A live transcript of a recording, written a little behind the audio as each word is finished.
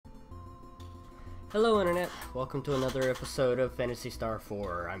Hello Internet, welcome to another episode of Phantasy Star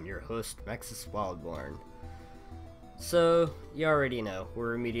IV. I'm your host, Maxas Wildborn. So, you already know,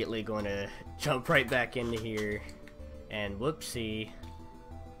 we're immediately going to jump right back into here, and whoopsie.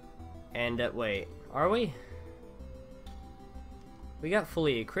 And, wait, are we? We got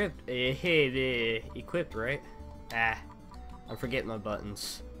fully equipped, equipped, right? I'm forgetting my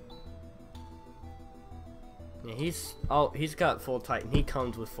buttons. Yeah, he's got full Titan, he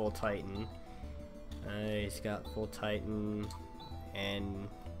comes with full Titan. He's got full Titan, and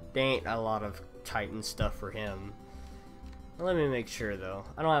there ain't a lot of Titan stuff for him. Let me make sure though.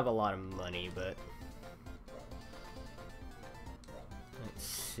 I don't have a lot of money, but let's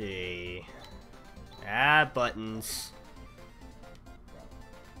see. Buttons.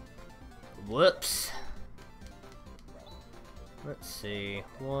 Whoops. Let's see.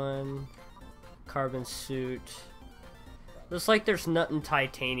 One carbon suit. Looks like there's nothing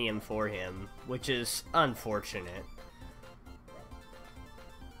titanium for him, which is unfortunate.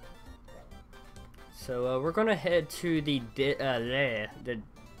 So we're gonna head to the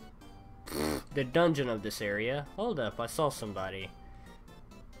dungeon of this area. Hold up, I saw somebody.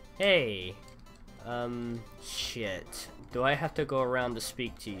 Hey, shit. Do I have to go around to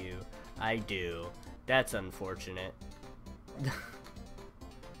speak to you? I do. That's unfortunate.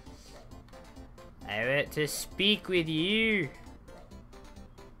 I want to speak with you.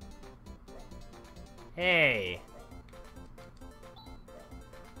 Hey.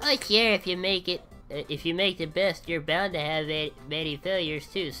 Oh sure, if you make the best, you're bound to have many failures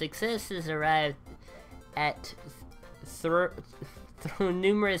too. Successes arrive at through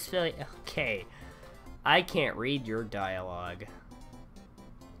numerous failures. Okay. I can't read your dialogue.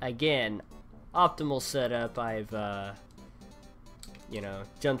 Again, optimal setup. I've, you know,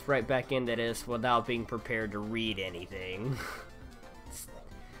 jumped right back into this without being prepared to read anything.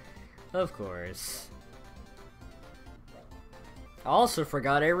 Of course. I also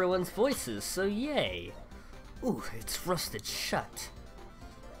forgot everyone's voices, so yay. Ooh, it's rusted shut.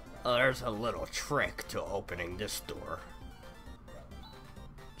 There's a little trick to opening this door.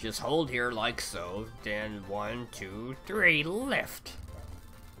 Just hold here like so, then 1, 2, 3, lift.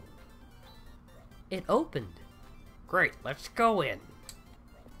 It opened. Great, let's go in.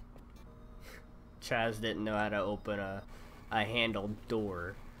 Chaz didn't know how to open a handled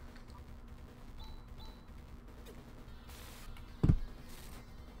door.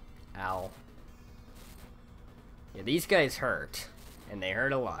 Ow. Yeah, these guys hurt. And they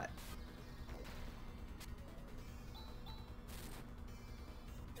hurt a lot.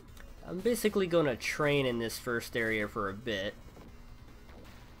 I'm basically gonna train in this first area for a bit.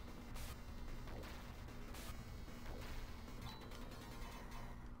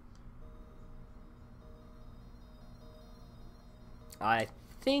 I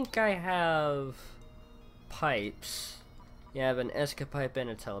think I have pipes. Yeah, I have an escapipe and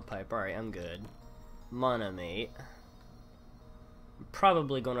a telepipe. Alright, I'm good. Monomate. I'm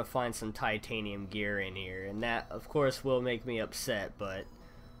probably gonna find some titanium gear in here, and that, of course, will make me upset, but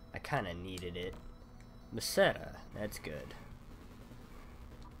I kinda needed it. Meseta, that's good.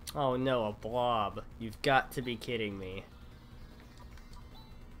 Oh no, a blob. You've got to be kidding me.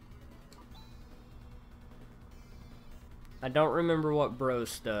 I don't remember what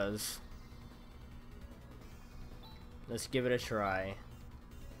Bros does. Let's give it a try.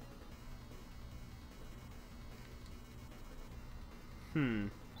 I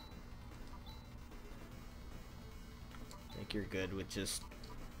think you're good with just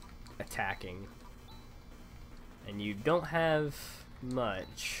attacking. And you don't have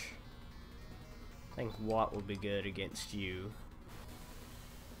much. I think Watt will be good against you.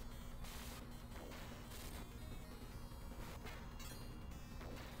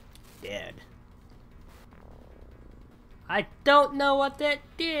 Dead. I don't know what that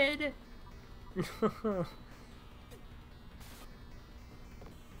did.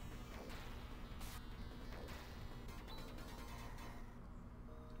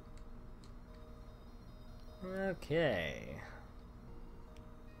 Okay.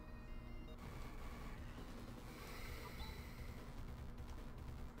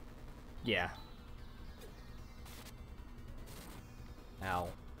 Yeah. Ow.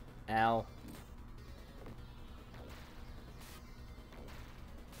 Ow.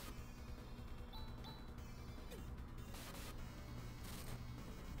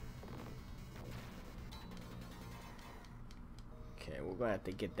 Okay, we're gonna have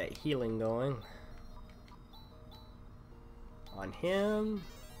to get that healing going. On him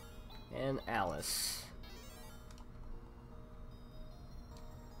and Alice.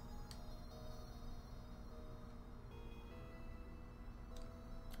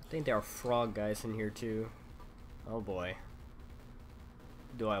 think there are frog guys in here too. Oh boy.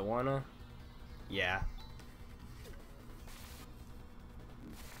 Do I wanna? Yeah.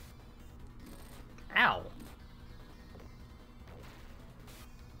 Ow!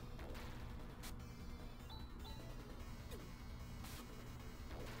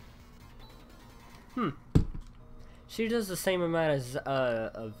 She does the same amount as,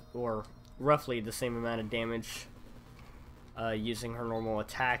 or roughly the same amount of damage, using her normal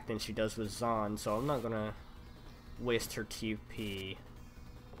attack than she does with Zon, so I'm not gonna waste her TP.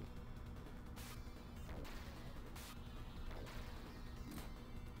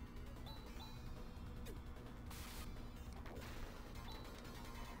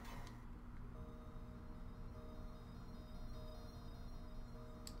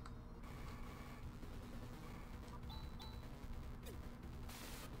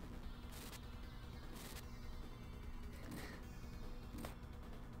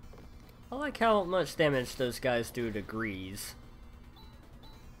 I like how much damage those guys do to Grease.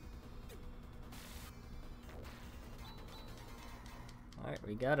 Alright,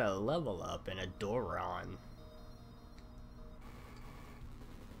 we got a level up and a Doron.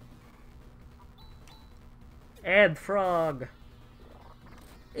 And Frog!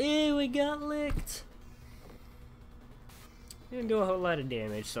 Ew, we got licked! Didn't do a whole lot of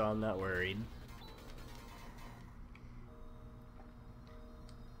damage, so I'm not worried.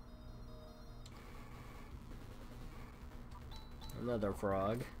 Another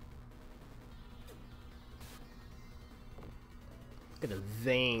frog. Look at the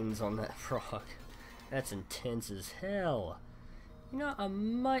veins on that frog. That's intense as hell. You know, I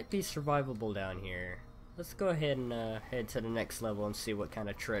might be survivable down here. Let's go ahead and head to the next level and see what kind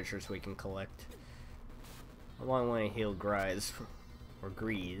of treasures we can collect. I might want to heal Grease, or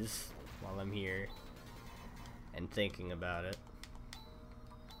Grease, while I'm here and thinking about it.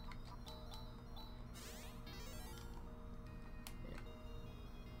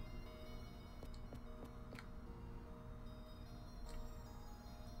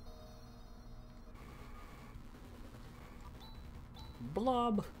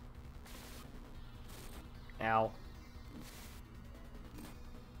 Blob. Ow.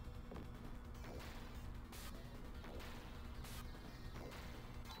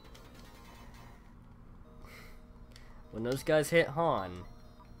 When those guys hit Han,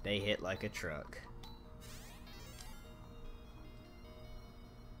 they hit like a truck.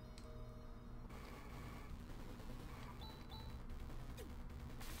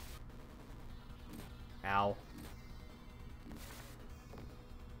 Ow.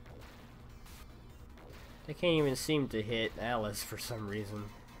 They can't even seem to hit Alice for some reason.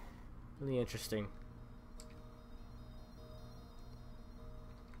 Really interesting.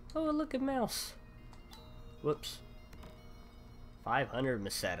 Oh, look at Mouse. Whoops. 500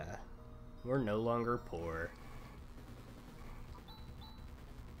 Meseta. We're no longer poor.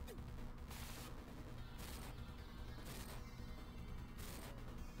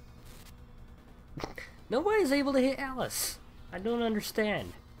 Nobody's able to hit Alice. I don't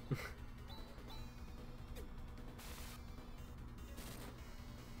understand.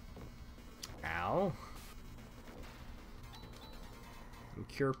 Ow. And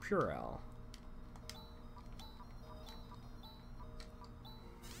Cure Purell.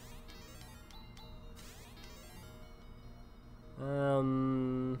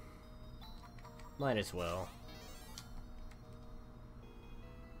 Might as well.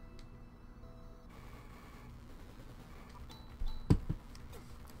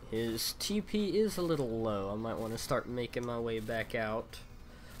 His TP is a little low. I might want to start making my way back out.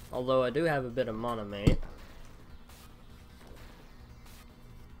 Although I do have a bit of monomate.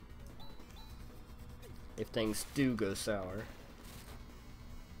 If things do go sour.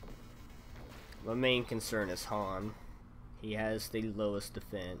 My main concern is Han. He has the lowest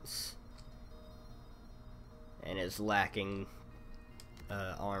defense. And is lacking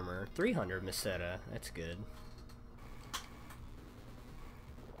armor. 300 Meseta. That's good.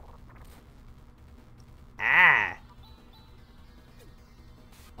 Ah!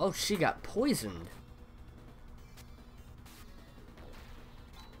 Oh, she got poisoned.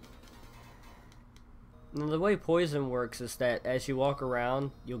 Now, the way poison works is that as you walk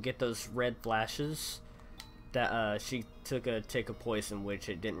around, you'll get those red flashes. That she took a tick of poison, which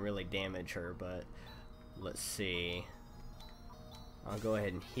it didn't really damage her, but let's see. I'll go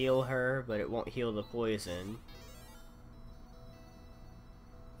ahead and heal her, but it won't heal the poison.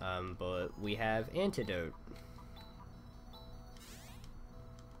 But we have antidote.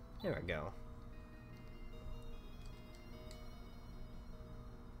 There we go.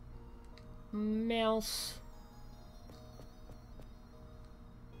 Mouse.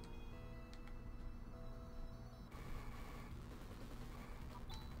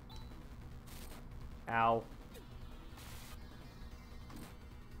 Ow.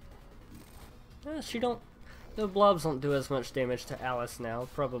 She don't... The blobs don't do as much damage to Alice now,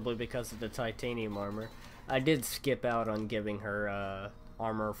 probably because of the titanium armor. I did skip out on giving her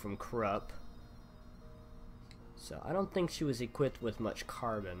armor from Krupp. So I don't think she was equipped with much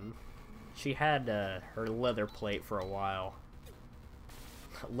carbon. She had her leather plate for a while.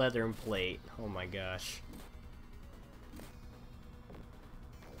 Leather and plate, oh my gosh.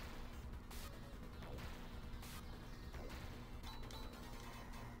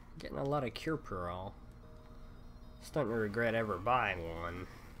 Getting a lot of cure pearl. Starting to regret ever buying one.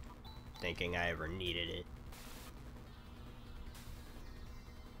 Thinking I ever needed it.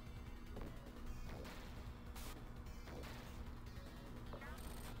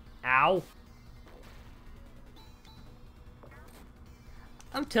 Ow!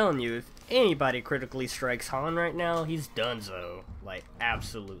 I'm telling you, if anybody critically strikes Han right now, he's donezo. Like,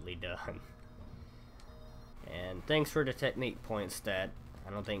 absolutely done. And thanks for the technique points that I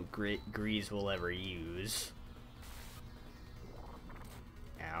don't think Grease will ever use.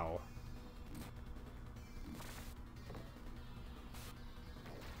 Ow.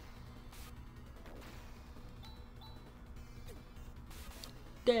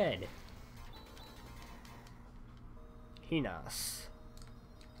 Dead. Hinas.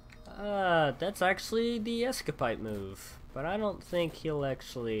 That's actually the escapite move, but I don't think he'll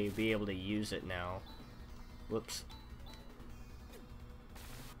actually be able to use it now. Whoops.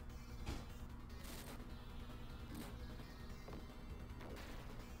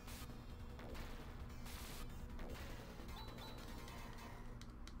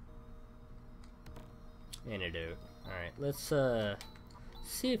 Antidote. Alright, let's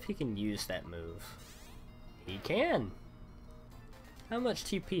see if he can use that move. He can! How much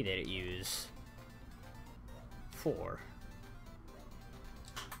TP did it use? 4.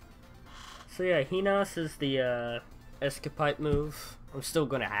 So yeah, Hinas is the escapite move. I'm still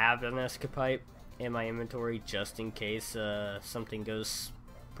gonna have an escapite in my inventory just in case something goes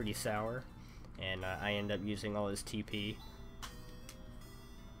pretty sour and I end up using all his TP.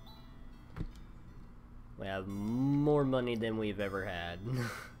 We have more money than we've ever had.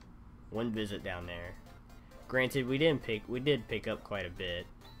 One visit down there. Granted, we did pick up quite a bit.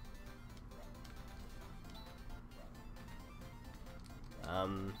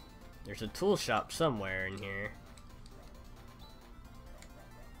 There's a tool shop somewhere in here.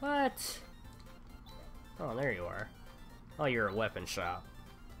 What? Oh, there you are. Oh, you're a weapon shop.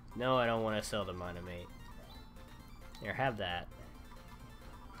 No, I don't want to sell the monomate. Here, have that.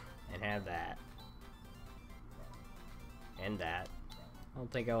 And have that. And that. I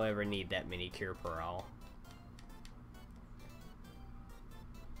don't think I'll ever need that many cure pearl.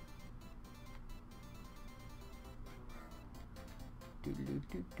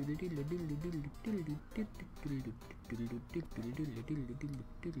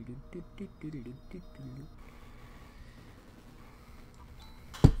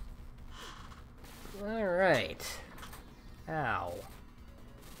 Alright. Ow.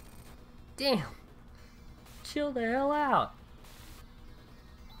 Damn. Chill the hell out.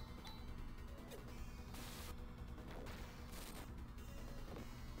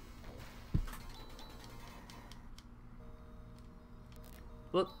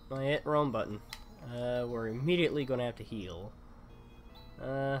 Whoop, I hit wrong button. We're immediately gonna have to heal.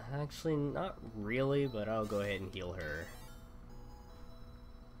 Actually not really, but I'll go ahead and heal her.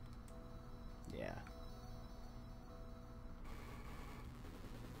 Yeah.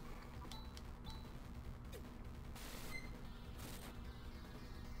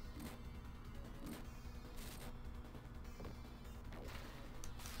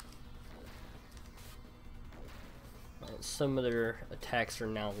 Some of their attacks are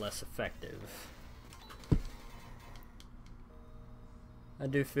now less effective. I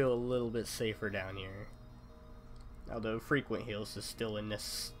do feel a little bit safer down here. Although frequent heals is still a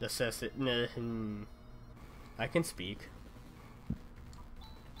necessity. I can speak.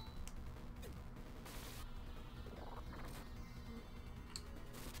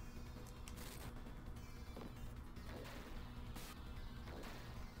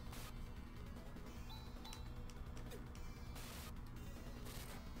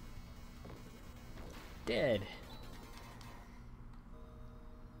 Dead.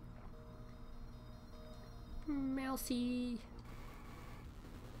 Mousy.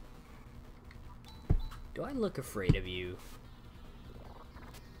 Do I look afraid of you?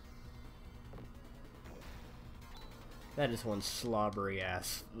 That is one slobbery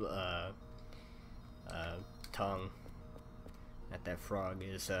ass tongue that frog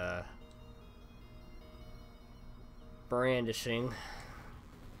is brandishing.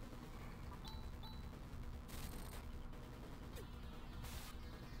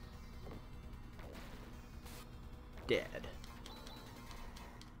 Dead.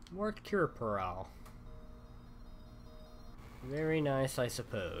 More cure parole. Very nice, I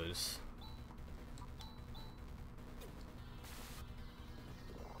suppose.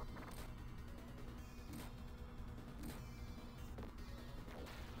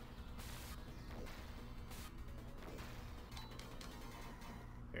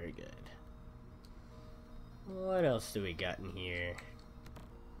 Very good. What else do we got in here?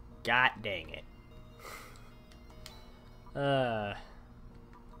 God dang it.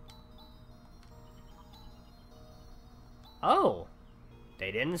 Oh!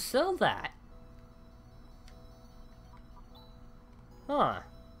 They didn't sell that! Huh.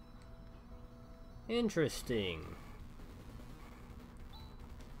 Interesting.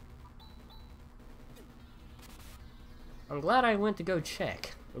 I'm glad I went to go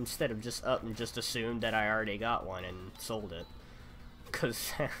check, instead of just up and just assumed that I already got one and sold it.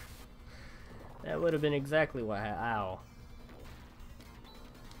 Cause that would have been exactly what ow.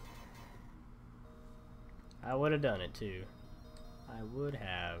 I would have done it too. I would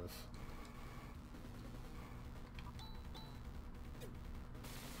have.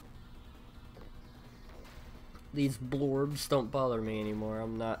 These blorbs don't bother me anymore.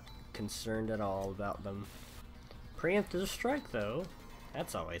 I'm not concerned at all about them. Preemptive strike though.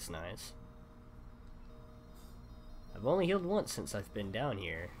 That's always nice. I've only healed once since I've been down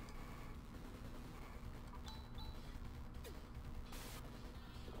here.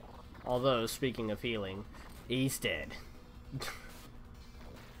 Although, speaking of healing, he's dead.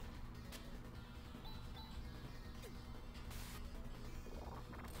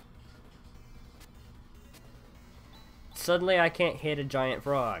 Suddenly I can't hit a giant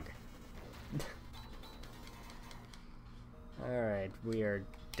frog. Alright, we are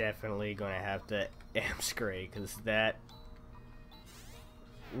definitely gonna have to amp scray, because that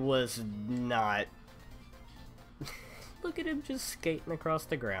was not... Look at him just skating across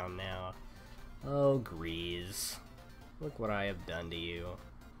the ground now. Oh, Grease. Look what I have done to you.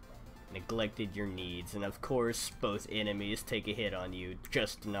 Neglected your needs, and of course, both enemies take a hit on you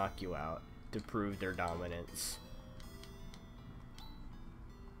just to knock you out, to prove their dominance.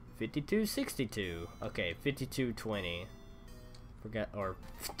 52-62. Okay, 52-20. Forgot, or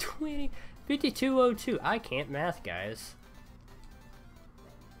 20... 52-02. I can't math, guys.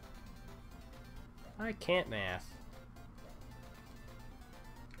 I can't math.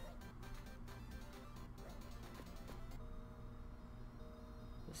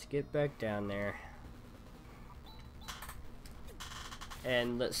 Let's get back down there.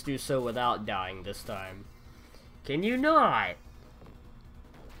 And let's do so without dying this time. Can you not?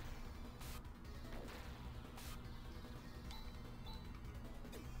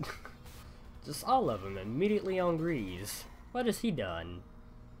 Just all of them immediately on Grease. What has he done?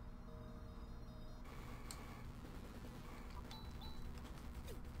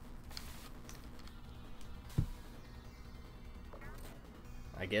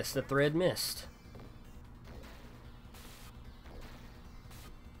 I guess the thread missed.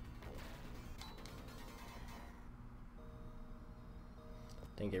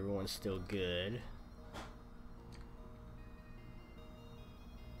 I think everyone's still good.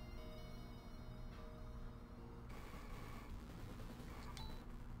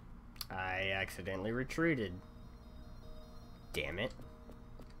 I accidentally retreated. Damn it.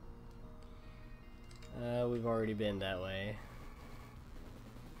 We've already been that way.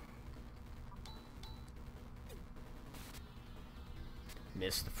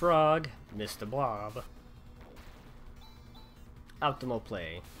 Missed the frog, missed the blob. Optimal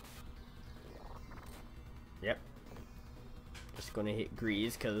play. Yep. Just gonna hit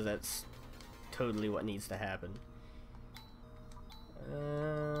Grease because that's totally what needs to happen.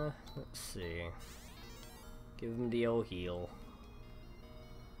 Let's see. Give him the old heal.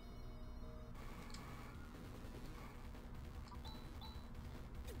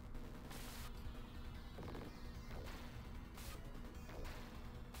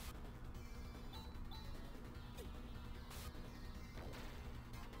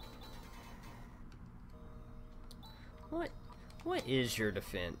 What is your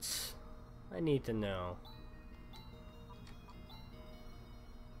defense? I need to know.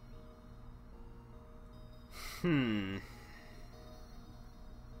 Hmm.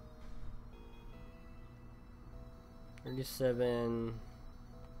 37.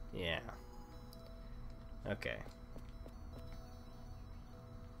 Yeah. Okay.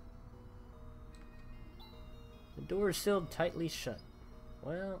 The door is sealed tightly shut.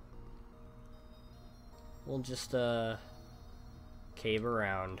 Well, we'll just cave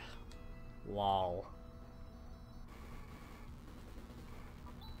around. Lol.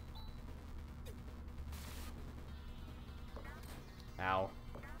 Ow.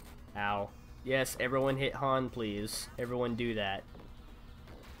 Ow. Yes, everyone hit Han, please. Everyone do that.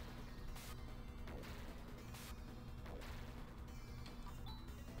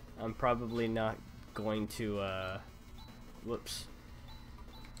 I'm probably not going to, whoops.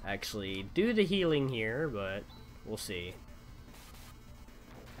 Actually, do the healing here, but we'll see.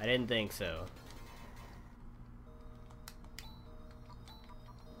 I didn't think so.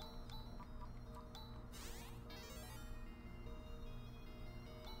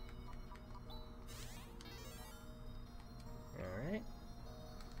 Alright.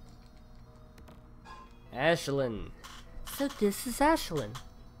 Ashlyn. So this is Ashlyn.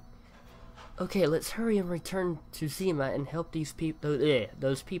 Okay, let's hurry and return to Zema and help these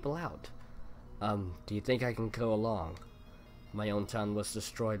those people out. Do you think I can go along? My own town was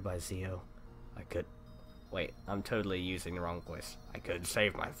destroyed by Zeo. I could... Wait, I'm totally using the wrong voice. I could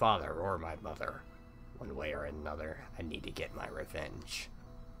save my father or my mother. One way or another, I need to get my revenge.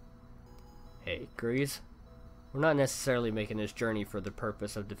 Hey, Grease. We're not necessarily making this journey for the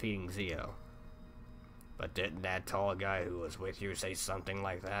purpose of defeating Zeo. But didn't that tall guy who was with you say something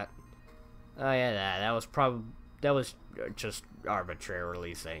like that? Oh yeah, that was just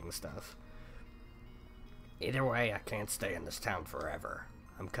arbitrarily saying stuff. Either way, I can't stay in this town forever.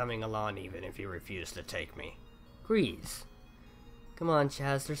 I'm coming along even if you refuse to take me. Grease. Come on,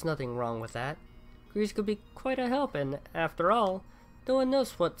 Chaz, there's nothing wrong with that. Grease could be quite a help, and after all, no one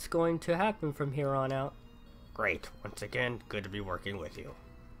knows what's going to happen from here on out. Great. Once again, good to be working with you.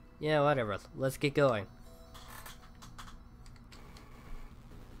 Yeah, whatever. Let's get going.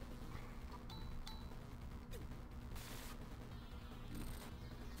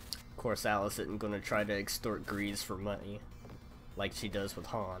 Of course, Alice isn't going to try to extort Grease for money, like she does with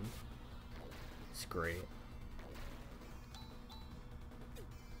Han. It's great.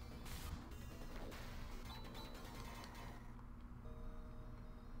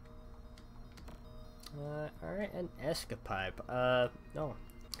 Alright, an escapipe. No.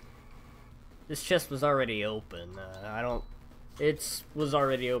 This chest was already open. It was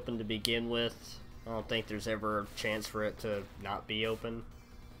already open to begin with. I don't think there's ever a chance for it to not be open.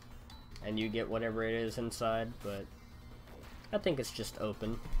 And you get whatever it is inside, but I think it's just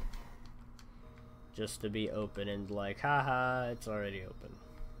open. Just to be open and like, haha, it's already open.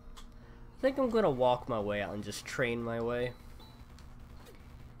 I think I'm gonna walk my way out and just train my way.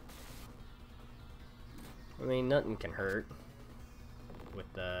 I mean, nothing can hurt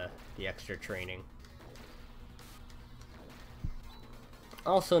with the extra training.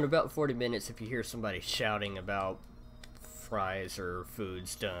 Also, in about 40 minutes, if you hear somebody shouting about fries or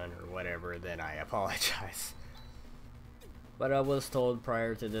food's done or whatever, then I apologize. But I was told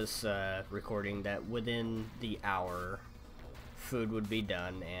prior to this recording that within the hour, food would be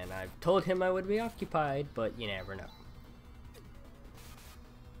done, and I've told him I would be occupied, but you never know.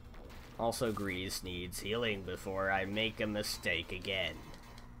 Also, Grease needs healing before I make a mistake again.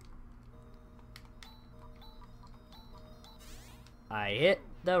 I hit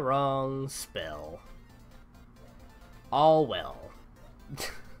the wrong spell. All well.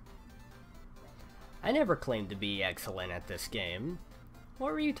 I never claimed to be excellent at this game.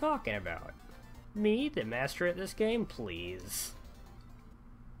 What were you talking about? Me, the master at this game? Please.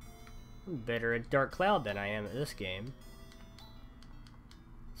 I'm better at Dark Cloud than I am at this game.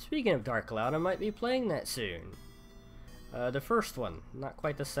 Speaking of Dark Cloud, I might be playing that soon. The first one, not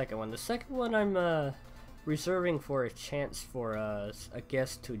quite the second one. The second one I'm reserving for a chance for a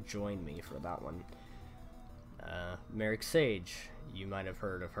guest to join me for that one. Merrick Sage, you might have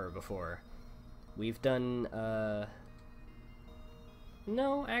heard of her before. We've done,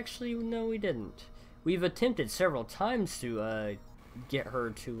 no, actually, no, we didn't. We've attempted several times to, get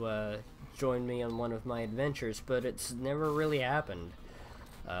her to, join me on one of my adventures, but it's never really happened.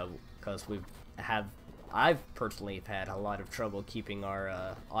 Because I've personally had a lot of trouble keeping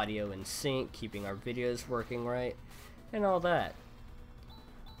our, audio in sync, keeping our videos working right, and all that.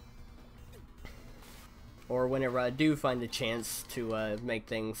 Or whenever I do find the chance to, make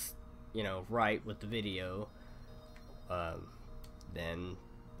things, you know, right with the video, then,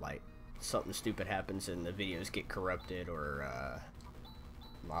 like, something stupid happens and the videos get corrupted, or,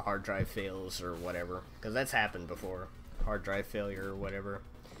 my hard drive fails, or whatever. Because that's happened before. Hard drive failure, or whatever.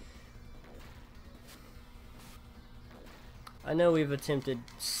 I know we've attempted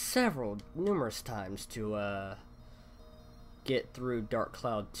numerous times to, get through Dark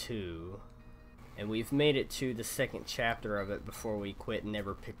Cloud 2. And we've made it to the second chapter of it before we quit and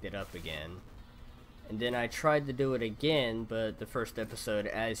never picked it up again. And then I tried to do it again, but the first episode,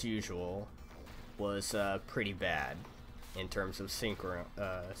 as usual, was pretty bad in terms of synchro.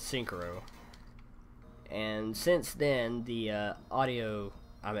 And since then, the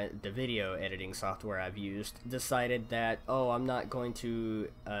the video editing software I've used decided that, oh, I'm not going to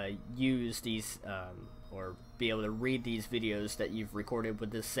use these or be able to read these videos that you've recorded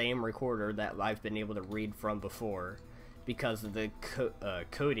with the same recorder that I've been able to read from before, because of the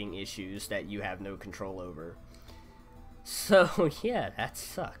coding issues that you have no control over. So yeah, that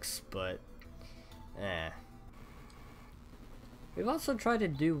sucks, but we've also tried to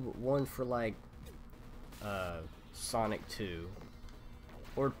do one for like Sonic 2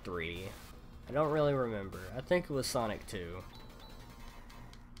 or 3. I don't really remember. I think it was Sonic 2.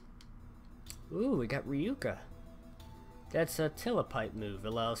 Ooh, we got Ryuka. That's a telepipe move.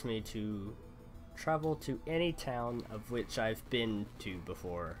 Allows me to travel to any town of which I've been to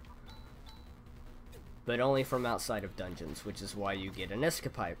before, but only from outside of dungeons, which is why you get an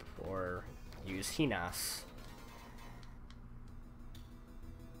escapipe or use Hinas.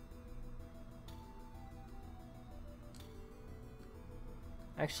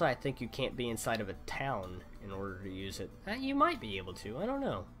 Actually, I think you can't be inside of a town in order to use it. You might be able to, I don't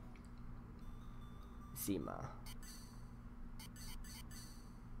know. Zema.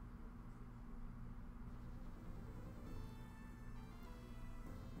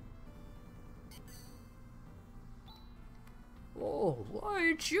 Oh, why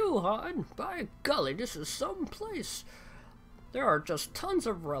it's you, hon? By golly, this is some place. There are just tons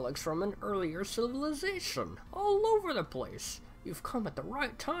of relics from an earlier civilization, all over the place. You've come at the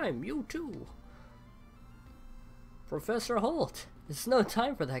right time, you too. Professor Holt, it's no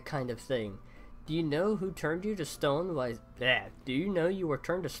time for that kind of thing. Do you know who turned you to stone by... do you know you were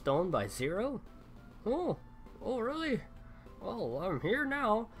turned to stone by Zero? Oh really? Well, I'm here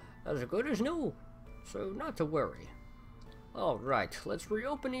now, as good as new, so not to worry. Alright, let's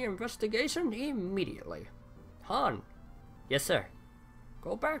reopen the investigation immediately. Han. Yes, sir.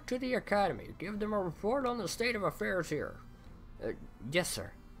 Go back to the academy. Give them a report on the state of affairs here. Yes,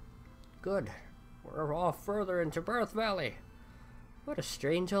 sir. Good. We're off further into Birth Valley. What a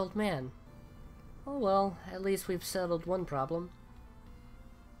strange old man. Oh well, at least we've settled one problem.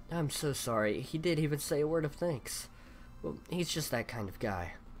 I'm so sorry. He did even say a word of thanks. Well, he's just that kind of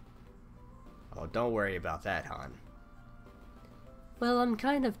guy. Oh, don't worry about that, Han. Well, I'm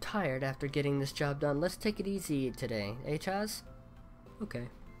kind of tired after getting this job done. Let's take it easy today, eh, Chaz? Okay.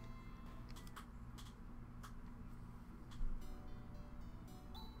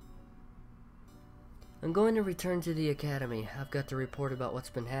 I'm going to return to the academy. I've got to report about what's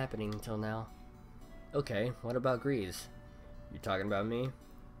been happening until now. Okay, what about Grease? You talking about me?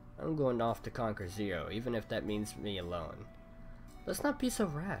 I'm going off to conquer Zero, even if that means me alone. Let's not be so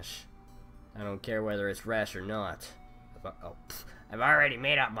rash. I don't care whether it's rash or not. I've already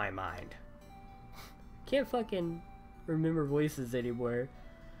made up my mind. Can't fucking remember voices anymore.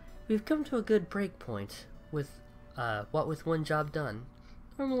 We've come to a good break point with, what with one job done.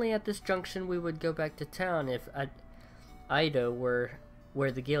 Normally at this junction we would go back to town if Ido were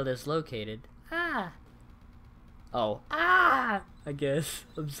where the guild is located. Ah! Oh, ah! I guess.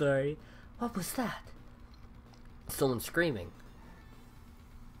 I'm sorry. What was that? Someone screaming.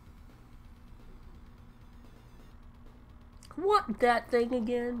 What, that thing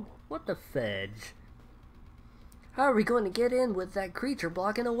again? What the fudge? How are we going to get in with that creature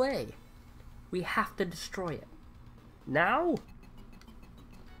blocking the way? We have to destroy it. Now?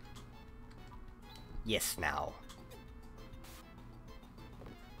 Yes, now.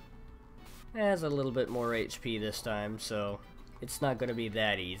 It has a little bit more HP this time, so it's not going to be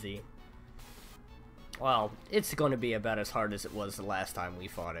that easy. Well, it's going to be about as hard as it was the last time we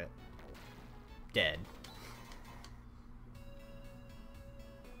fought it. Dead.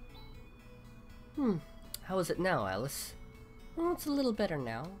 How is it now, Alice? Well, it's a little better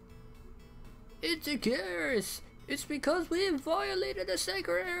now. It's a curse! It's because we have violated a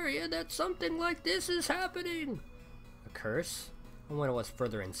sacred area that something like this is happening! A curse? I wonder what's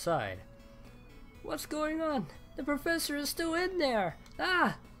further inside. What's going on? The professor is still in there!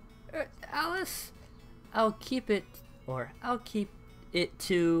 Ah! Alice? I'll keep it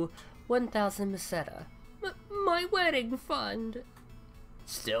to 1,000 meseta. My wedding fund!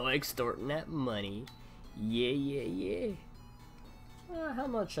 Still extorting that money. Yeah. How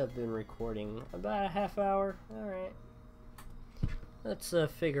much I've been recording? About a half hour? Alright. Let's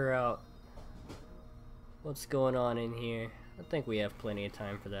figure out what's going on in here. I think we have plenty of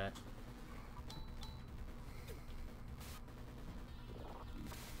time for that.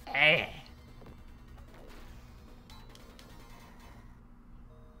 Hey!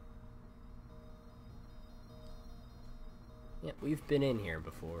 Yep, we've been in here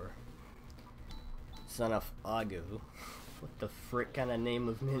before. Son of Agu. What the frick kind of name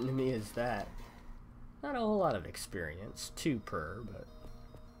of enemy is that? Not a whole lot of experience. 2 per, but...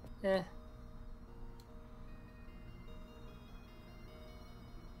 eh.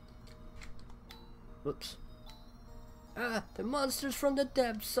 Whoops. Ah, the monsters from the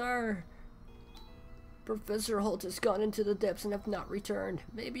depths are... Professor Holt has gone into the depths and have not returned.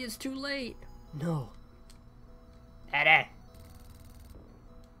 Maybe it's too late. No. Ada.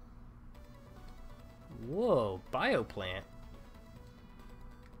 Whoa, bioplant.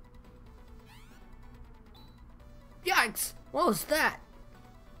 Yikes! What was that?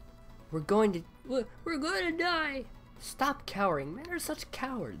 We're going to die. Stop cowering. Men are such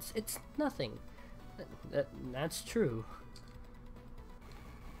cowards. It's nothing. That's true.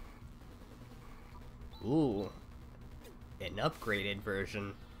 Ooh. An upgraded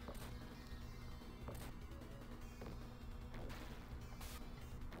version.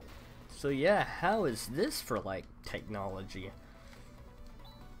 So yeah, how is this for like technology?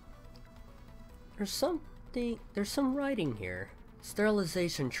 There's some writing here.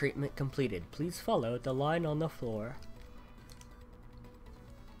 Sterilization treatment completed. Please follow the line on the floor.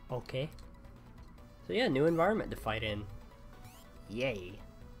 Okay. So yeah, new environment to fight in. Yay.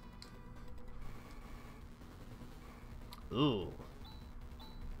 Ooh.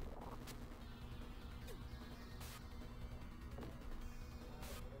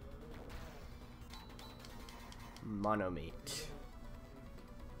 Monomate.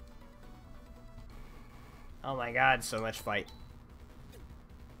 Oh my god, so much fight.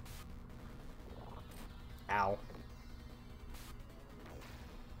 Ow.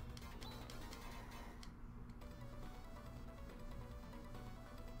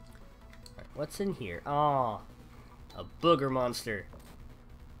 Alright, what's in here? Oh, a booger monster.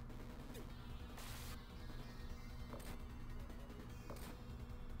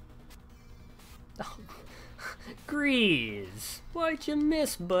 Oh. Grease! Why'd you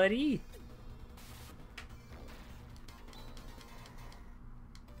miss, buddy?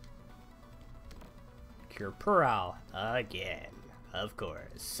 Cure Pearl again. Of course,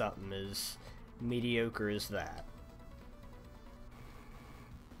 something as mediocre as that.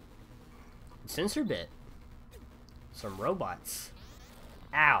 Sensor bit. Some robots.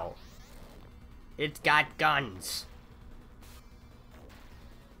 Ow. It's got guns.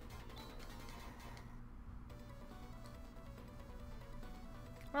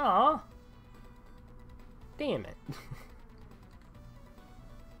 Aw. Damn it.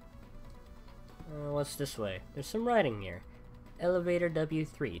 What's this way? There's some writing here. Elevator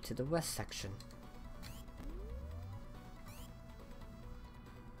W3 to the west section.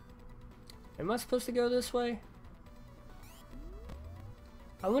 Am I supposed to go this way?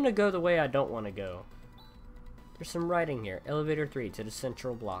 I want to go the way I don't want to go. There's some writing here. Elevator 3 to the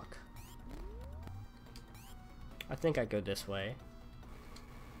central block. I think I go this way.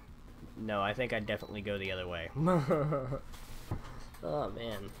 No, I think I definitely go the other way. Oh,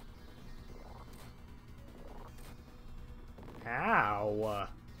 man. Ow.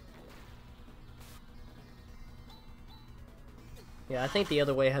 Yeah, I think the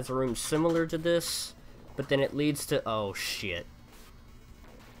other way has a room similar to this, but then it leads to... oh, shit.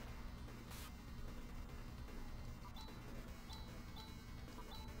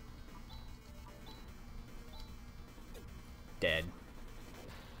 Dead.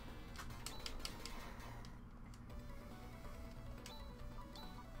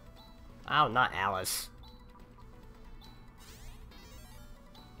 Oh, not Alice.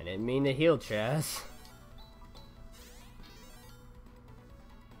 I didn't mean to heal Chaz.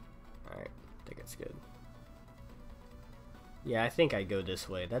 Alright, I think it's good. Yeah, I think I go this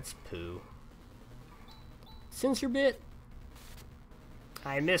way. That's poo. Sensor bit.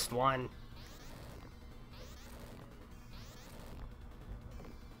 I missed one.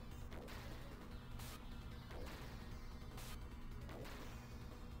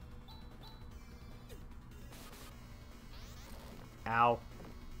 Ow.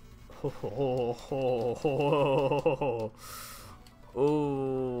 Oh.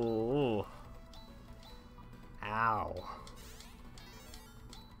 Ooh. Ow.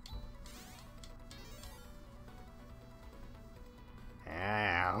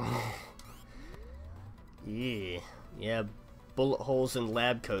 Ow. Yeah. Yeah, bullet holes and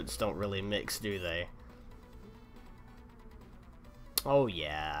lab coats don't really mix, do they? Oh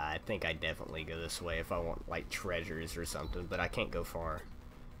yeah, I think I definitely go this way if I want, like, treasures or something, but I can't go far.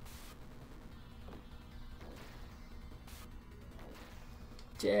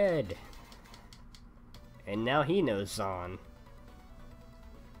 Dead. And now he knows Zon.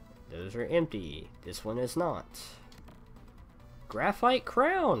 Those are empty. This one is not. Graphite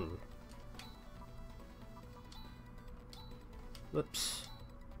crown. Whoops.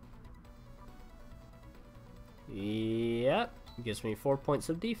 Yep. Gives me 4 points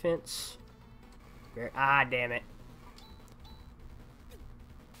of defense. Ah, damn it.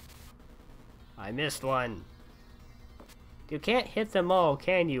 I missed one. You can't hit them all,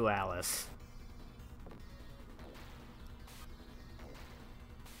 can you, Alice?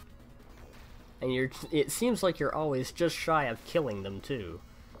 And it seems like you're always just shy of killing them, too.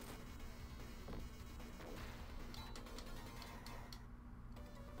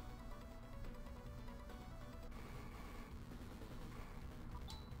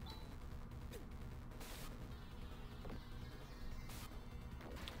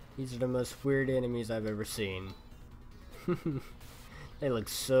 These are the most weird enemies I've ever seen. They look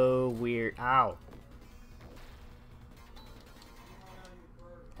so weird. Ow.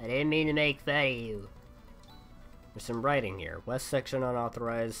 I didn't mean to make fun of you. There's some writing here. West section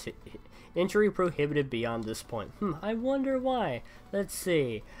unauthorized. Entry prohibited beyond this point. I wonder why. Let's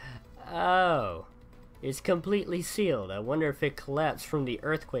see. Oh. It's completely sealed. I wonder if it collapsed from the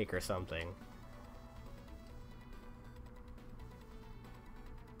earthquake or something.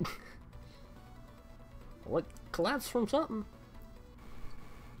 What collapsed from something?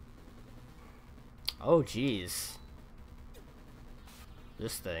 Oh, jeez.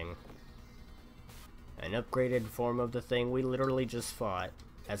 This thing. An upgraded form of the thing we literally just fought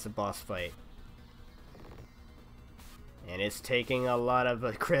as a boss fight. And it's taking a lot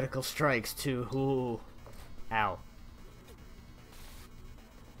of critical strikes too. Ooh. Ow.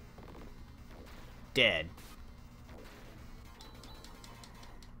 Dead.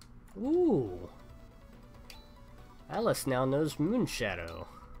 Ooh. Alice now knows Moonshadow.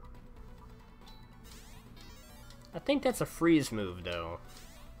 I think that's a freeze move, though.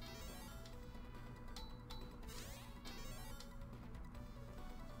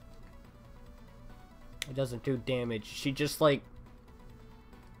 It doesn't do damage. She just, like,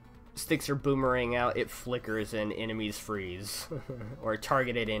 sticks her boomerang out, it flickers, and enemies freeze. Or a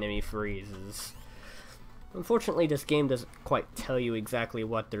targeted enemy freezes. Unfortunately, this game doesn't quite tell you exactly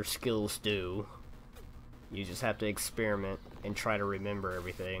what their skills do. You just have to experiment and try to remember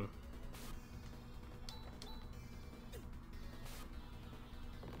everything.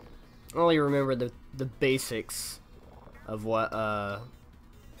 I only remember the basics of what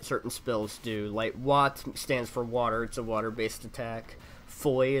certain spells do. Like Watt stands for water, it's a water-based attack.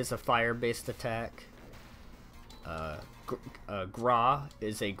 Foy is a fire-based attack. Gra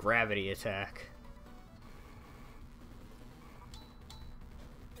is a gravity attack.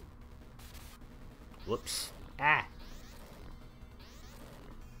 Whoops. Ah!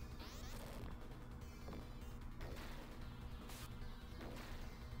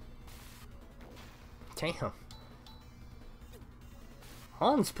 Damn.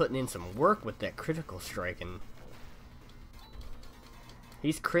 Han's putting in some work with that critical striking.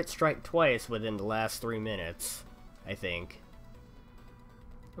 He's crit strike twice within the last 3 minutes, I think.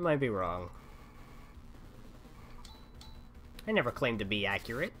 I might be wrong. I never claimed to be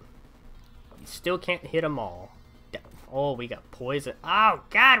accurate. You still can't hit them all. Oh, we got poison. Oh,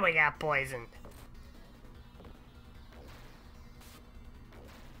 God, we got poisoned.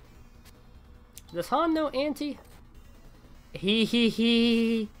 Does Han know Auntie?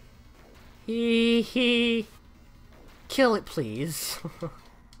 He. Kill it, please.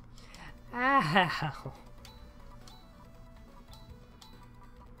 Ow.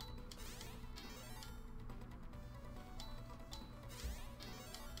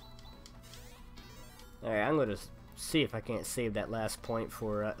 Alright, I'm gonna see if I can't save that last point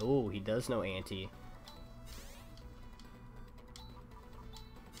for, oh, he does know Auntie.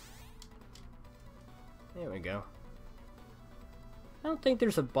 There we go. I don't think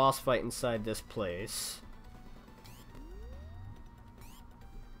there's a boss fight inside this place.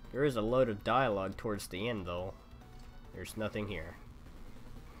 There is a load of dialogue towards the end, though. There's nothing here.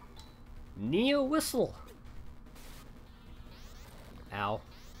 Neo Whistle! Ow.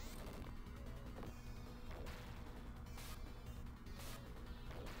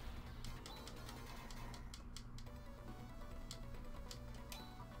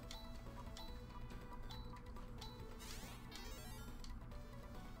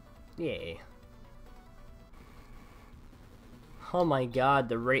 Yay. Oh my god,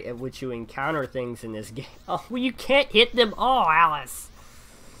 the rate at which you encounter things in this game. Oh, well, you can't hit them all, Alice!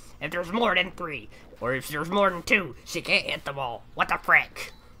 If there's more than 3, or if there's more than 2, she can't hit them all. What the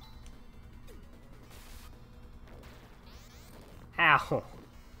frick? Ow.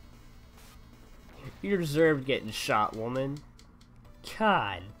 You deserved getting shot, woman.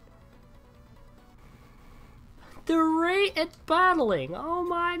 God. The rate at battling! Oh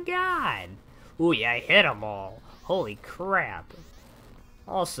my god! Ooh, yeah, I hit them all. Holy crap.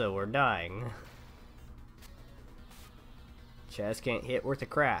 Also, we're dying. Chaz can't hit worth a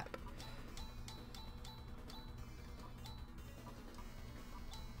crap.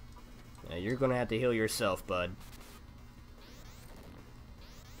 Now you're gonna have to heal yourself, bud.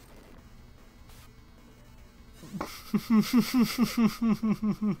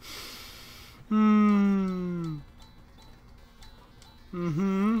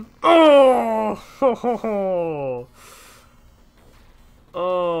 Oh! Ho, ho, ho.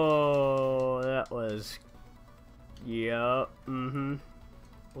 Oh, that was... Yup.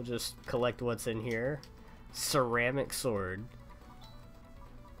 We'll just collect what's in here. Ceramic sword.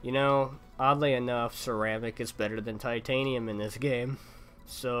 You know, oddly enough, ceramic is better than titanium in this game.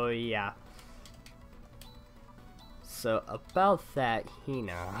 So, yeah. So, about that, he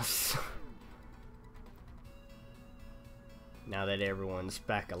knows. Now that everyone's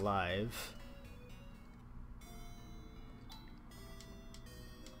back alive.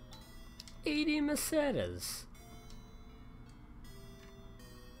 $80 Maxas.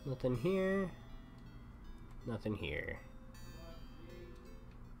 Nothing here. Nothing here.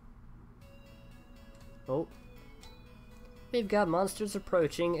 Oh. They've got monsters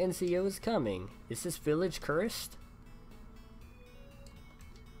approaching and Zeo is coming. Is this village cursed?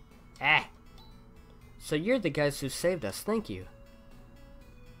 Ah! So you're the guys who saved us, thank you.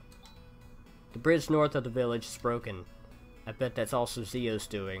 The bridge north of the village is broken. I bet that's also Zeo's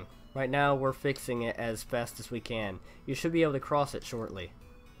doing. Right now, we're fixing it as fast as we can. You should be able to cross it shortly.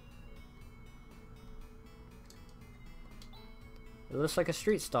 It looks like a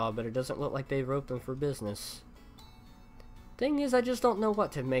street stall, but it doesn't look like they've opened for business. Thing is, I just don't know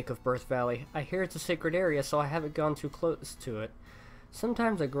what to make of Birth Valley. I hear it's a sacred area, so I haven't gone too close to it.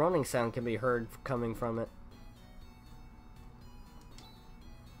 Sometimes a groaning sound can be heard coming from it.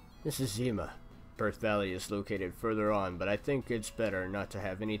 This is Zema. Birth Valley is located further on, but I think it's better not to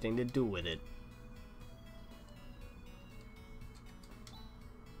have anything to do with it.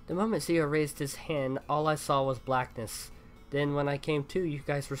 The moment Zeo raised his hand, all I saw was blackness. Then when I came to, you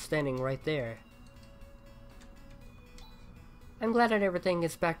guys were standing right there. I'm glad that everything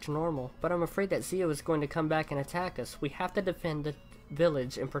is back to normal, but I'm afraid that Zeo is going to come back and attack us. We have to defend the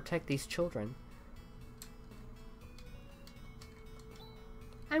village and protect these children.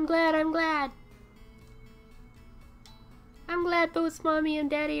 I'm glad. I'm glad both Mommy and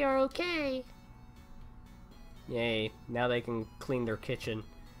Daddy are okay. Yay, now they can clean their kitchen.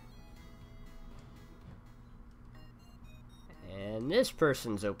 And this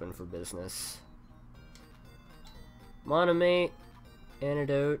person's open for business. Monomate,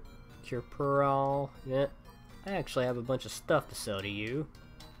 antidote, cure Pearl. Yeah, I actually have a bunch of stuff to sell to you.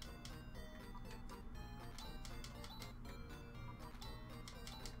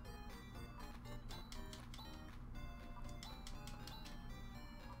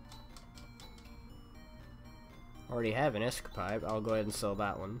 Already have an escapipe. I'll go ahead and sell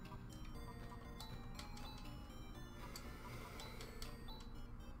that one.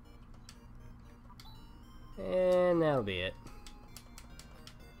 And that'll be it.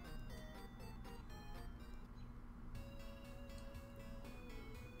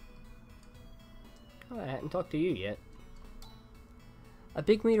 Oh, I hadn't talked to you yet. A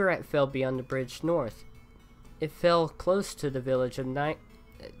big meteorite fell beyond the bridge north. It fell close to the village of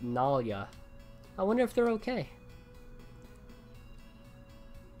Nalia. I wonder if they're okay.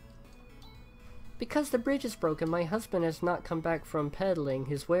 Because the bridge is broken, my husband has not come back from peddling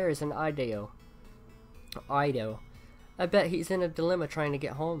his wares in Ido. I bet he's in a dilemma trying to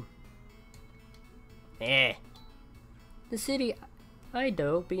get home. The city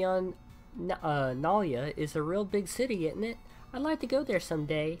Ido beyond Nalia is a real big city, isn't it? I'd like to go there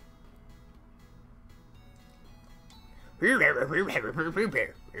someday.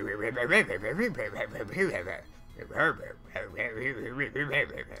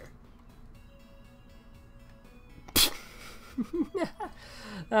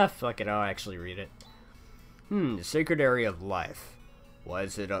 Ah, fuck it, I'll actually read it. The sacred area of life. Why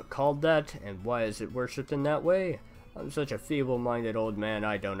is it called that, and why is it worshipped in that way? I'm such a feeble-minded old man,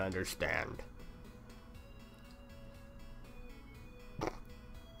 I don't understand.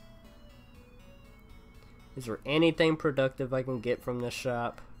 Is there anything productive I can get from this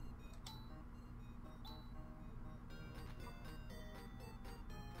shop?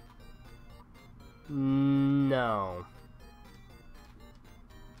 No.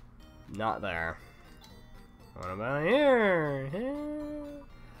 Not there. What about here?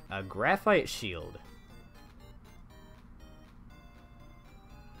 A graphite shield.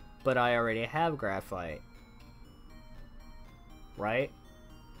 But I already have graphite. Right?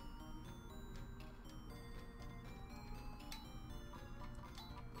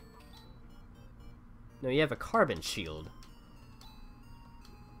 No, you have a carbon shield.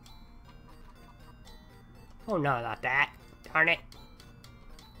 Oh no, not that. Darn it.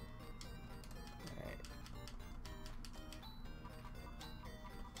 Alright.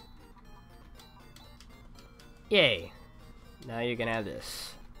 Yay. Now you can have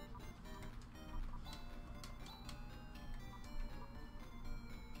this.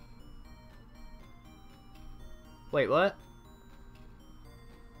 Wait, what?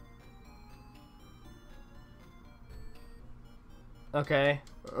 Okay.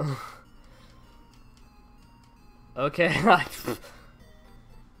 Okay.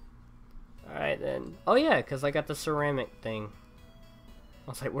 Alright then. Oh yeah, because I got the ceramic thing. I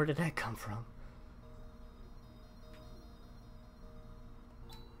was like, where did that come from?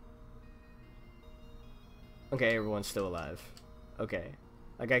 Okay, everyone's still alive. Okay.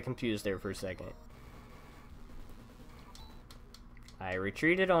 I got confused there for a second. I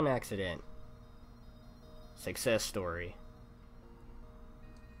retreated on accident. Success story.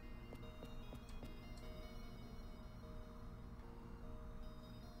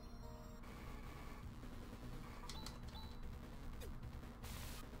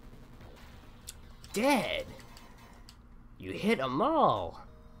 Dead! You hit them all!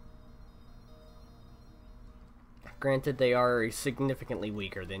 Granted, they are significantly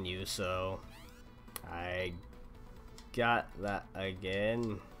weaker than you, so I got that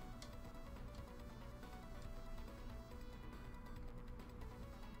again.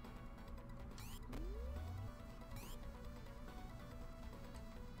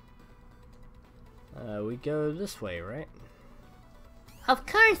 We go this way, right? Of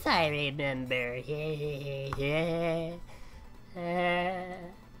course I remember.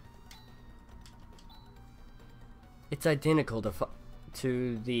 It's identical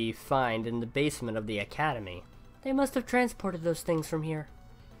to the find in the basement of the academy. They must have transported those things from here.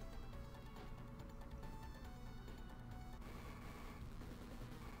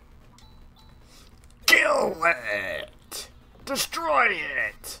 Kill it! Destroy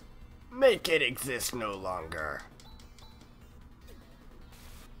it! Make it exist no longer.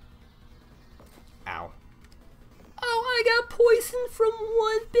 Ow. Oh, I got poisoned from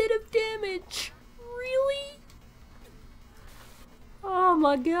one bit of damage. Really? Oh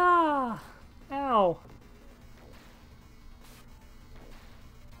my god. Ow.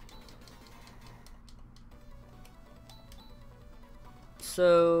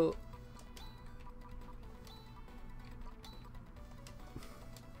 So...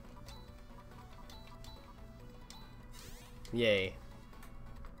 Yay.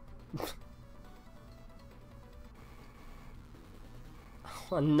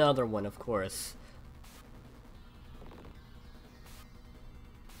 Another one, of course.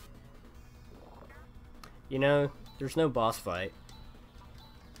 You know, there's no boss fight.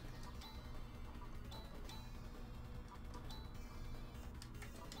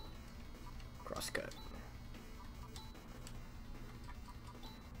 Crosscut.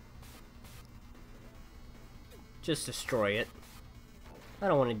 Just destroy it. I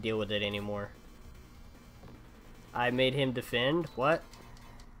don't want to deal with it anymore. I made him defend? What?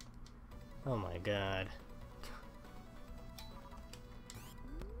 Oh my god.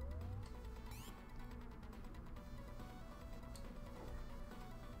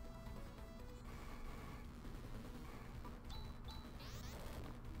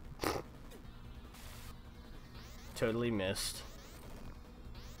 Totally missed.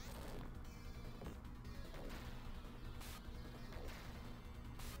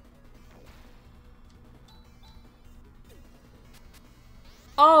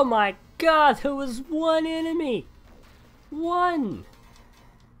 Oh my god, there was one enemy! One!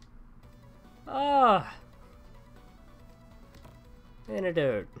 Ah!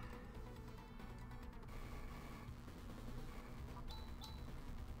 Antidote.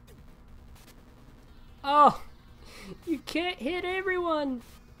 Oh! You can't hit everyone!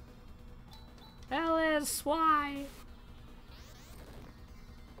 Alice, why?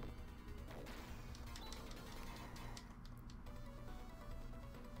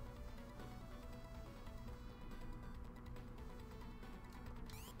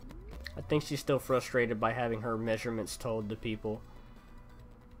 I think she's still frustrated by having her measurements told to people.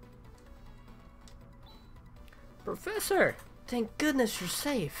 Professor! Thank goodness you're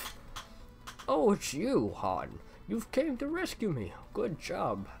safe. Oh, it's you, Han. You've came to rescue me. Good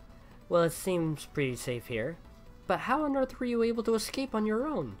job. Well, it seems pretty safe here. But how on earth were you able to escape on your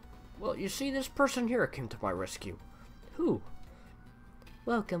own? Well, you see, this person here came to my rescue. Who?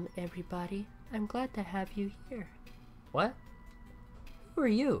 Welcome, everybody. I'm glad to have you here. What? Who are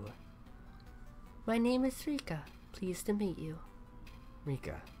you? My name is Rika. Pleased to meet you.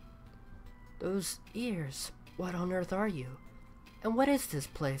 Rika. Those ears. What on earth are you? And what is this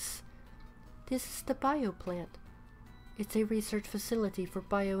place? This is the bioplant. It's a research facility for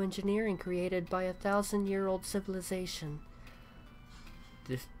bioengineering created by a 1,000-year-old civilization.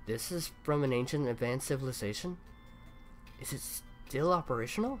 This is from an ancient advanced civilization? Is it still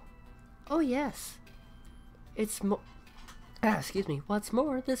operational? Oh yes. Excuse me. What's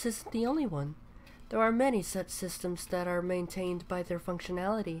more, this isn't the only one. There are many such systems that are maintained by their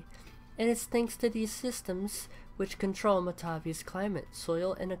functionality, and it's thanks to these systems, which control Matavi's climate,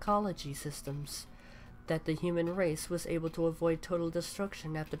 soil, and ecology systems, that the human race was able to avoid total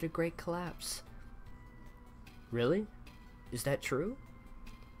destruction after the Great Collapse. Really? Is that true?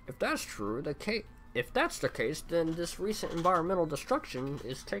 If that's true, if that's the case, then this recent environmental destruction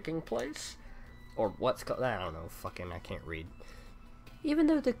is taking place? Or what's called, I don't know, I can't read. Even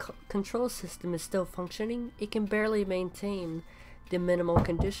though the control system is still functioning, it can barely maintain the minimal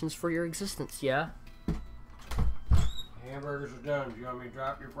conditions for your existence. Yeah? Hamburgers are done. Do you want me to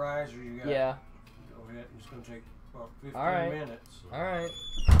drop your fries, or you got? Yeah. Go ahead. It's gonna take about 15 Alright. minutes. So. Alright.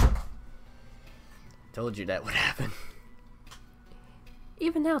 Told you that would happen.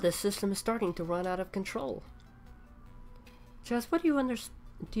 Even now, this system is starting to run out of control. Chaz, what do you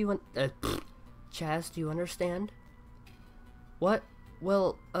Chaz, do you understand? What?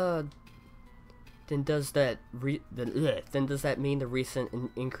 Well, then does that mean the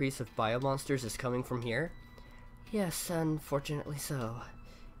recent increase of biomonsters is coming from here? Yes, unfortunately so.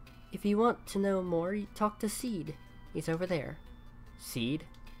 If you want to know more, talk to Seed. He's over there. Seed?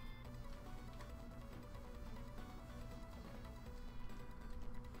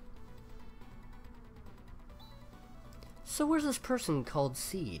 So where's this person called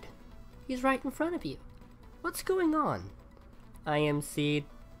Seed? He's right in front of you. What's going on? I am Seed,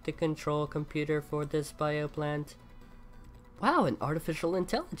 the control computer for this bioplant. Wow, an artificial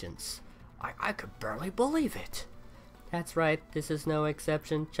intelligence. I could barely believe it. That's right, this is no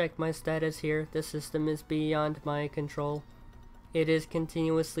exception. Check my status here. The system is beyond my control. It is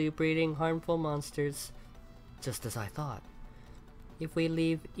continuously breeding harmful monsters. Just as I thought. If we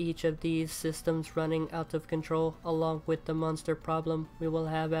leave each of these systems running out of control, along with the monster problem, we will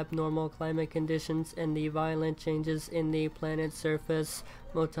have abnormal climate conditions and the violent changes in the planet's surface.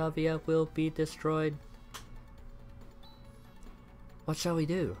 Motavia will be destroyed. What shall we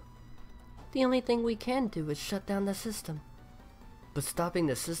do? The only thing we can do is shut down the system. But stopping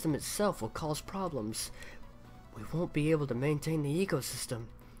the system itself will cause problems. We won't be able to maintain the ecosystem.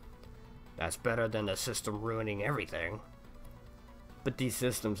 That's better than the system ruining everything. But these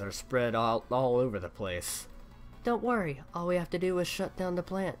systems are spread all over the place. Don't worry, all we have to do is shut down the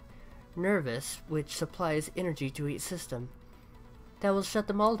plant. Nervous, which supplies energy to each system. That will shut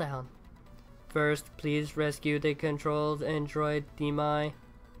them all down. First, please rescue the controlled android Zema.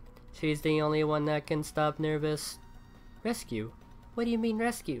 She's the only one that can stop Nervous. Rescue? What do you mean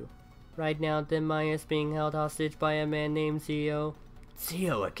rescue? Right now, Zema is being held hostage by a man named Zeo.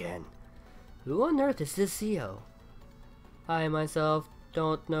 Zeo again? Who on earth is this Zeo? I myself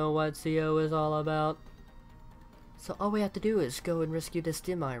don't know what Zeo is all about. So all we have to do is go and rescue this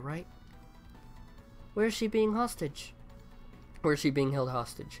Zema, right? Where is she being hostage? Where's she being held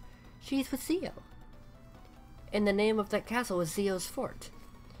hostage? She's with Zeo. And the name of that castle is Zeo's fort.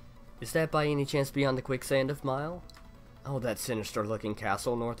 Is that by any chance beyond the quicksand of Mile? Oh, that sinister looking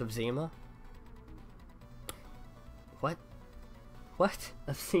castle north of Zema? What? What?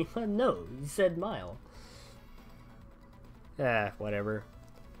 Of Zema? No, you said Mile. Whatever.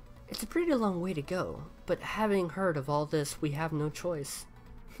 It's a pretty long way to go, but having heard of all this, we have no choice.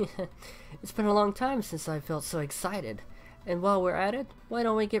 It's been a long time since I felt so excited. And while we're at it, why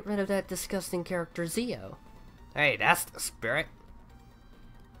don't we get rid of that disgusting character Zeo? Hey, that's the spirit.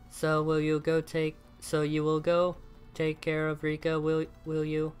 So you will go take care of Rika, will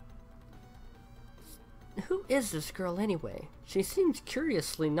you? Who is this girl anyway? She seems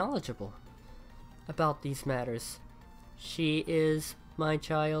curiously knowledgeable about these matters. She is my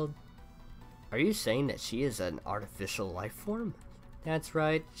child. Are you saying that she is an artificial life form? That's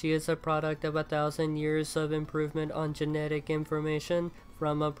right. She is a product of 1,000 years of improvement on genetic information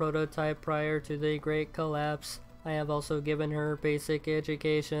from a prototype prior to the Great Collapse. I have also given her basic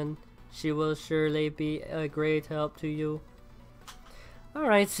education. She will surely be a great help to you.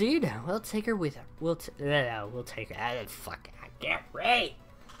 Alright, Seed. We'll take her with her. We'll take her. Fuck, I can't wait.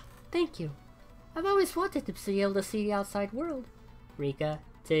 Thank you. I've always wanted to be able to see the outside world. Rika,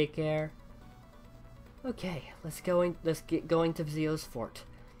 take care. Okay, let's get going to Zeo's fort.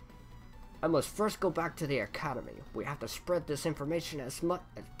 I must first go back to the academy. We have to spread this information as much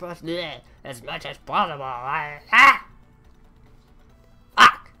as possible.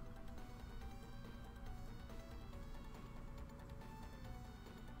 Fuck!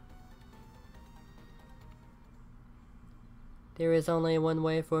 There is only one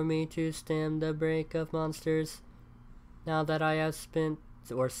way for me to stem the break of monsters. Now that I have spent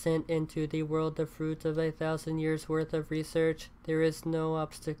or sent into the world the fruit of 1,000 years worth of research, there is no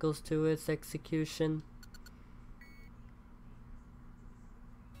obstacles to its execution.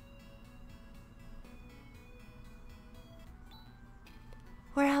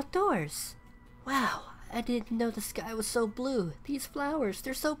 We're outdoors. Wow, I didn't know the sky was so blue. These flowers,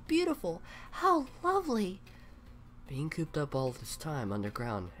 they're so beautiful. How lovely. Being cooped up all this time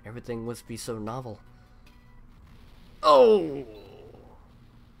underground, everything must be so novel. Oh!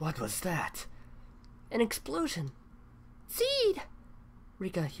 What was that? An explosion. Seed!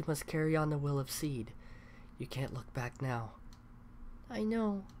 Rika, you must carry on the will of Seed. You can't look back now. I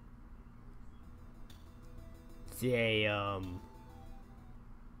know. Damn.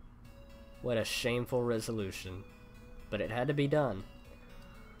 What a shameful resolution. But it had to be done.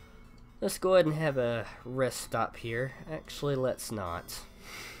 Let's go ahead and have a rest stop here. Actually, let's not.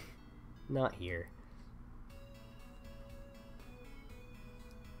 Not here.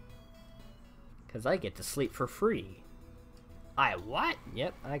 Because I get to sleep for free. I what?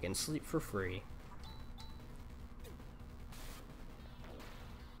 Yep, I can sleep for free.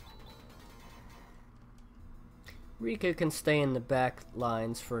 Rika can stay in the back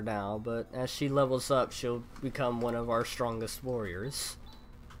lines for now, but as she levels up, she'll become one of our strongest warriors.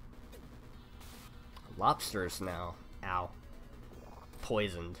 Lobsters now. Ow.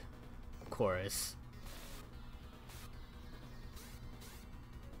 Poisoned. Chorus.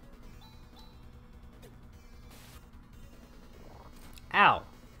 Ow.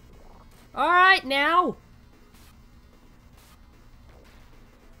 Alright now!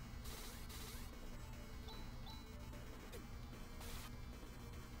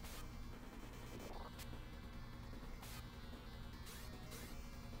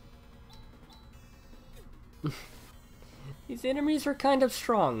 These enemies are kind of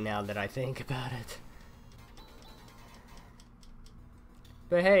strong now that I think about it.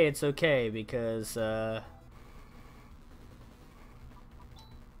 But hey, it's okay because,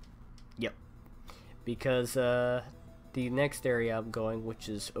 yep. Because, the next area I'm going, which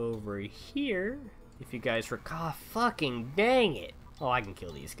is over here, if you guys recall, fucking dang it! Oh, I can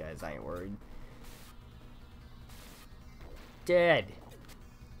kill these guys, I ain't worried. Dead.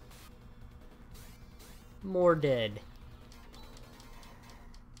 More dead.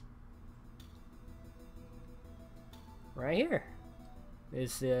 Right here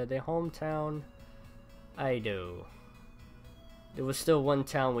is the hometown Ido. There was still one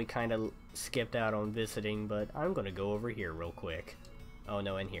town we kind of skipped out on visiting, but I'm gonna go over here real quick. Oh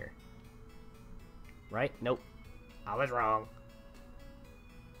no, in here. Right? Nope. I was wrong.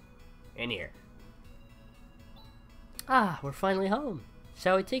 In here. Ah, we're finally home.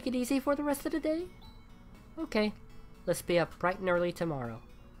 Shall we take it easy for the rest of the day? Okay. Let's be up bright and early tomorrow.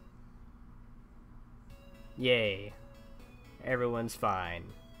 Yay. Everyone's fine.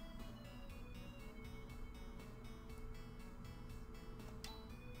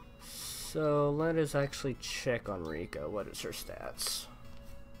 So let us actually check on Rika. What is her stats?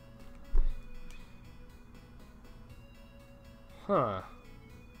 Huh.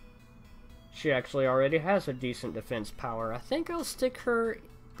 She actually already has a decent defense power. I think I'll stick her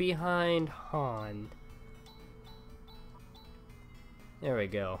behind Han. There we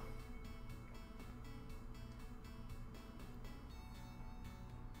go.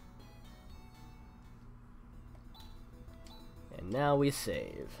 And now we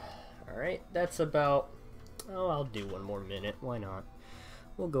save. Alright, that's about... Oh, I'll do one more minute. Why not?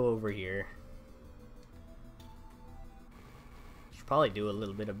 We'll go over here. Should probably do a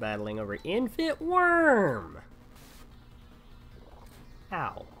little bit of battling over Infant Worm!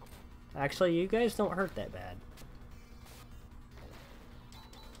 Ow. Actually, you guys don't hurt that bad.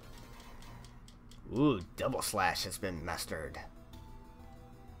 Ooh, double slash has been mastered.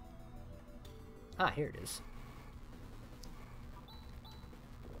 Ah, here it is.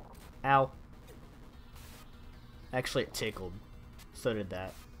 Ow. Actually, it tickled. So did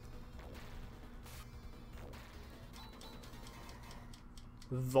that.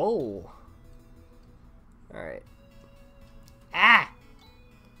 Vol. Alright. Ah!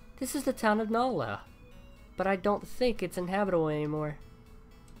 This is the town of Nala, but I don't think it's inhabitable anymore.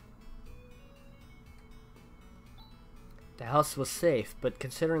 The house was safe, but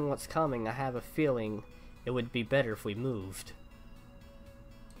considering what's coming, I have a feeling it would be better if we moved.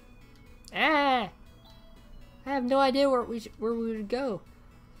 Ah! I have no idea where we would go.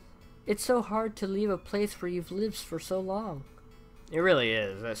 It's so hard to leave a place where you've lived for so long. It really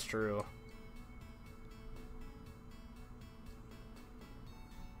is, that's true.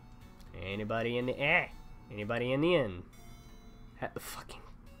 Anybody in the Anybody in the inn? Fucking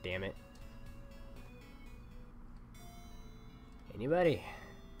damn it. Anybody?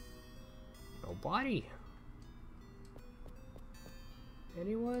 Nobody.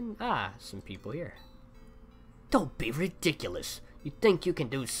 Anyone? Ah, some people here. Don't be ridiculous. You think you can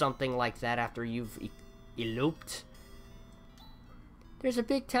do something like that after you've eloped? There's a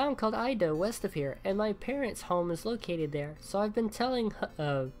big town called Ido west of here, and my parents' home is located there. So I've been telling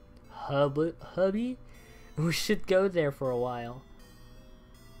hubby we should go there for a while.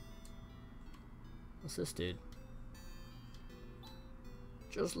 What's this dude?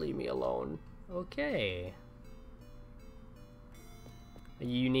 Just leave me alone. Okay. A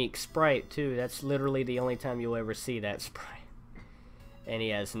unique sprite too. That's literally the only time you'll ever see that sprite. And he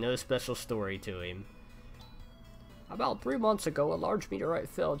has no special story to him. About 3 months ago, a large meteorite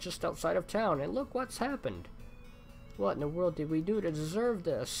fell just outside of town, and look what's happened. What in the world did we do to deserve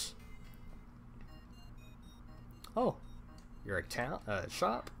this? Oh, you're a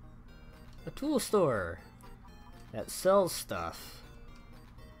shop? A tool store that sells stuff.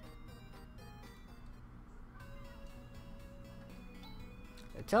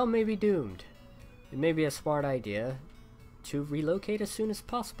 The town may be doomed. It may be a smart idea to relocate as soon as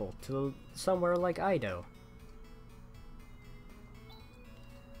possible to somewhere like Ido.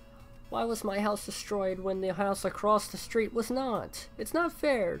 Why was my house destroyed when the house across the street was not? It's not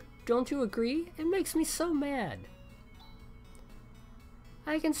fair. Don't you agree? It makes me so mad.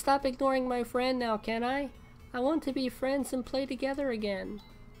 I can stop ignoring my friend now, can I? I want to be friends and play together again.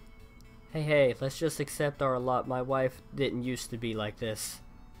 Hey, let's just accept our lot. My wife didn't used to be like this.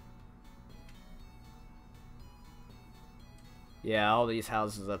 Yeah, all these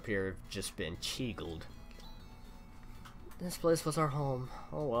houses up here have just been cheagled. This place was our home.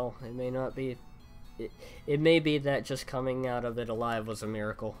 Oh well, it may not be. It may be that just coming out of it alive was a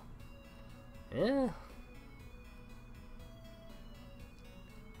miracle. Yeah.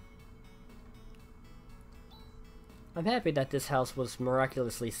 I'm happy that this house was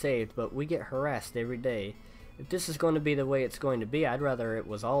miraculously saved, but we get harassed every day. If this is going to be the way it's going to be, I'd rather it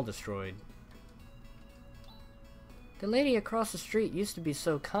was all destroyed. The lady across the street used to be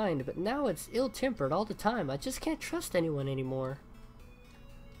so kind, but now it's ill-tempered all the time. I just can't trust anyone anymore.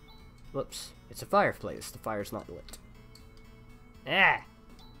 Whoops. It's a fireplace. The fire's not lit. Ah!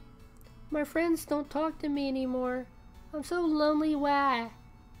 My friends don't talk to me anymore. I'm so lonely. Why?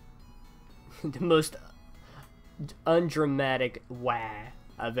 The most undramatic wah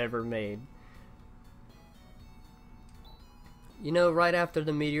I've ever made. You know, right after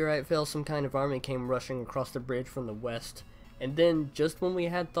the meteorite fell, some kind of army came rushing across the bridge from the west. And then, just when we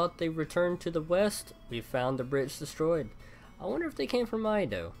had thought they returned to the west, we found the bridge destroyed. I wonder if they came from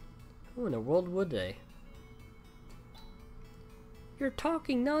Ido. Who in the world would they? You're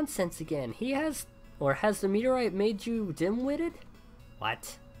talking nonsense again. Has the meteorite made you dim-witted?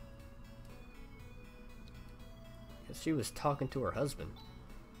 What? Guess she was talking to her husband.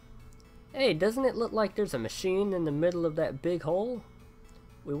 Hey, doesn't it look like there's a machine in the middle of that big hole?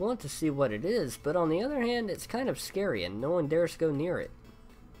 We want to see what it is, but on the other hand, it's kind of scary and no one dares go near it.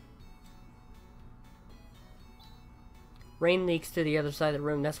 Rain leaks to the other side of the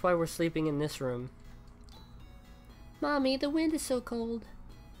room. That's why we're sleeping in this room. Mommy, the wind is so cold.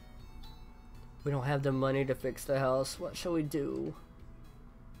 We don't have the money to fix the house. What shall we do?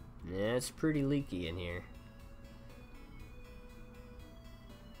 Yeah, it's pretty leaky in here.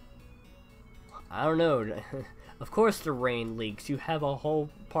 I don't know. Of course the rain leaks. You have a whole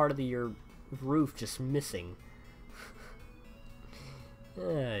part of your roof just missing.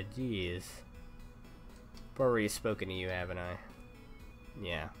 Ah, jeez. I've already spoken to you, haven't I?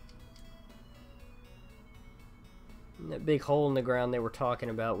 Yeah. And that big hole in the ground they were talking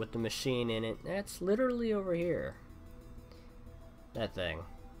about with the machine in it, that's literally over here. That thing.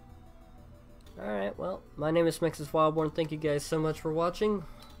 Alright, well, my name is Maxas Wildborn. Thank you guys so much for watching.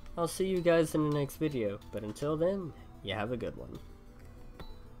 I'll see you guys in the next video, but until then, you have a good one.